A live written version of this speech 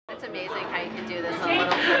It's amazing how you can do this on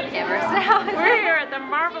little cameras now. We're here at the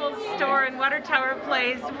Marbles store in Water Tower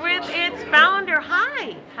Place with its founder.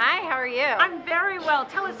 Hi. Hi, how are you? I'm very well.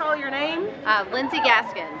 Tell us all your name. Lindsay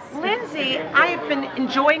Gaskins. Lindsay, I have been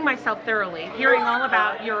enjoying myself thoroughly, hearing all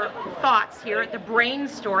about your thoughts here at the Brain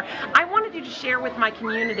Store. I wanted you to share with my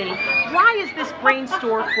community, why is this Brain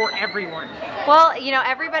Store for everyone? Well, you know,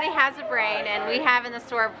 everybody has a brain, and we have in the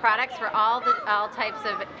store products for all types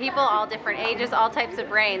of people, all different ages, all types of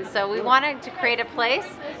brains. So we wanted to create a place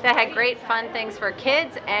that had great fun things for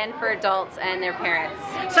kids and for adults and their parents.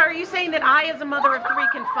 So are you saying that I, as a mother of 3,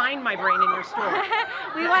 can find my brain in your store?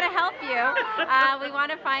 We want to help you. We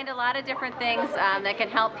want to find a lot of different things that can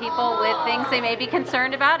help people with things they may be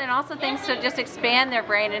concerned about, and also things to just expand their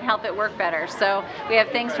brain and help it work better. So we have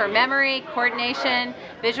things for memory, coordination,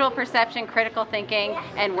 visual perception, critical thinking,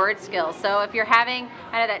 and word skills. So if you're having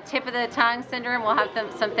kind of that tip of the tongue syndrome, we'll have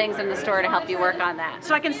some things in the store to help you work on that.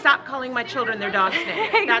 So I can stop calling my children their dog's name.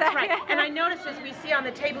 Exactly. That's right. And I noticed, as we see on the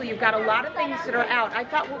table, you've got a lot of things that are out. I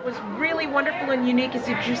thought what was really wonderful and unique is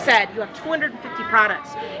that you said you have 250 products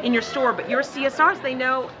in your store, but your CSRs, they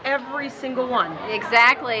know every single one.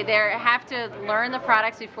 Exactly. They have to learn the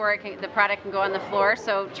products before the product can go on the floor.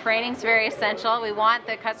 So training's very essential. We want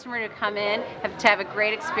the customer to come in, to have a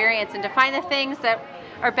great experience, and to find the things that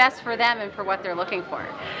are best for them and for what they're looking for.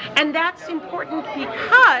 And that's important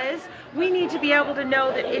because we need to be able to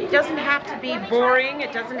know that it doesn't have to be boring,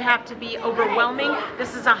 it doesn't have to be overwhelming.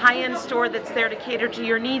 This is a high-end store that's there to cater to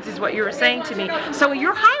your needs, is what you were saying to me. So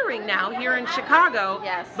you're hiring now here in Chicago.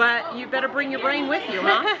 Yes. But you better bring your brain with you,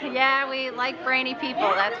 huh? Yeah, we like brainy people,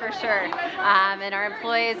 that's for sure. And our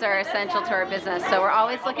employees are essential to our business. So we're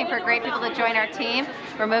always looking for great people to join our team.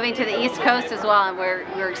 We're moving to the East Coast as well, and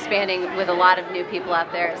we're expanding with a lot of new people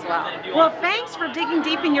out there as well. Well, thanks for digging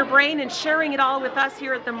deep in your brain and sharing it all with us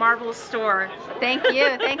here at the Marbles store. Thank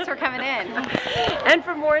you. Thanks for coming in. And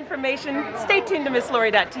for more information, stay tuned to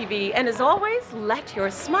MissLori.tv. And as always, let your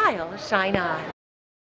smile shine on.